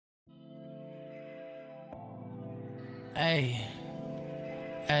Hey,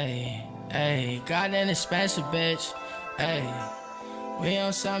 hey, got an expensive bitch. Hey, we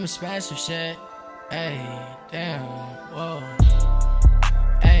on some expensive shit. Hey, damn, whoa.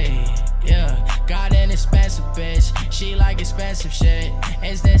 Hey, yeah, got an expensive bitch. She like expensive shit.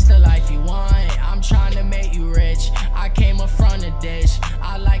 Is this the life you want? I'm trying to make you rich. I came up from the ditch.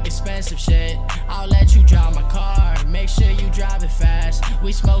 I like expensive shit. I'll let you drive my car. Make sure you drive it fast.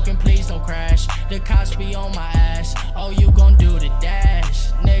 We smoking, please don't crash. The cops be on my ass. Oh, you gon' do the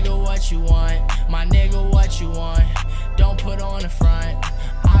dash. Nigga, what you want? My nigga, what you want? Don't put on the front.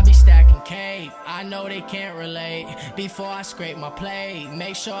 I be stacking cake. I know they can't relate. Before I scrape my plate,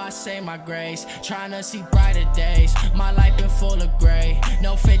 make sure I say my grace. Tryna see brighter days. My life been full of gray.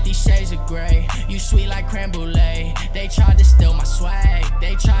 No 50 shades of gray. You sweet like creme brulee. They tried to steal my swag.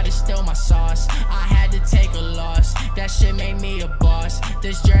 They tried to steal my sauce. I had to take a loss. That shit made me a boss.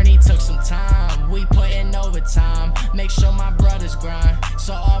 This journey took some time. We put in overtime. Make sure my brothers grind,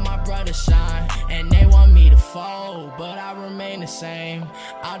 so all my brothers shine. And they want me to fold, but I remain the same.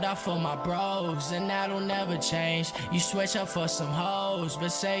 I'll die for my bros, and that'll never change. You switch up for some hoes, but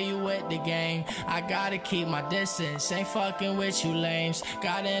say you with the gang. I gotta keep my distance, ain't fucking with you lames.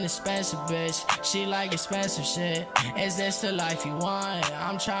 Got an expensive bitch, she like expensive shit. Is this the life you want?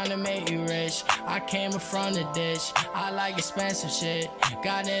 I'm trying to make you rich. I came up from the ditch. I like expensive shit.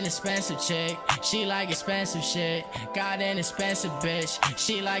 Got an expensive chick, she like expensive shit. Got an expensive bitch,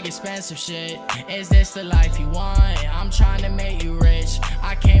 she like expensive shit. Is this the life you want? I'm trying to make you rich.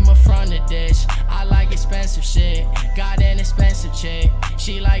 I came up from the ditch. I like expensive shit. Got an expensive chick,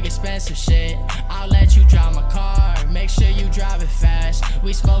 she like expensive shit. I'll let you drive my car. Make sure you drive it fast.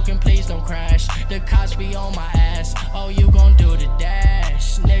 We smoking, please don't crash. The cops be on my ass. Oh, you gon' do the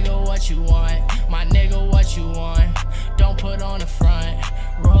dash. Nigga, what you want? My nigga, what you want? Don't put on the front.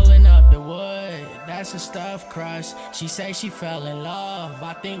 Rolling up the wood, that's a stuffed crust. She say she fell in love,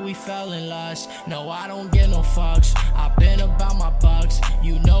 I think we fell in lust. No, I don't give no fucks, I've been about my bucks.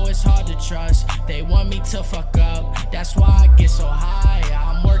 You know it's hard to trust, they want me to fuck up. That's why I get so high,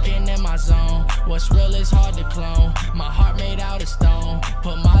 I'm working in my zone. What's real is hard to clone, my heart made out of stone.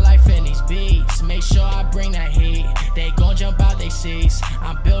 Put my life in these beats, make sure I bring that heat. They gon' jump out they seats,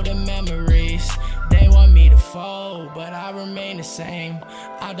 I'm building memories. They want me to fold, but I remain the same.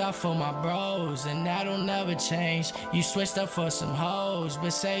 I'll die for my bros, and that'll never change. You switched up for some hoes,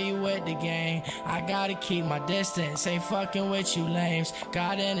 but say you with the gang. I gotta keep my distance, ain't fucking with you lames.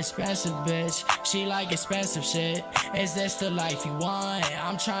 Got an expensive bitch, she like expensive shit. Is this the life you want?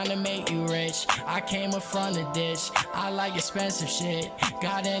 I'm trying to make you rich. I came up from the ditch. I like expensive shit.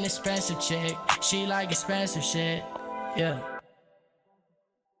 Got an expensive chick, she like expensive shit. Yeah.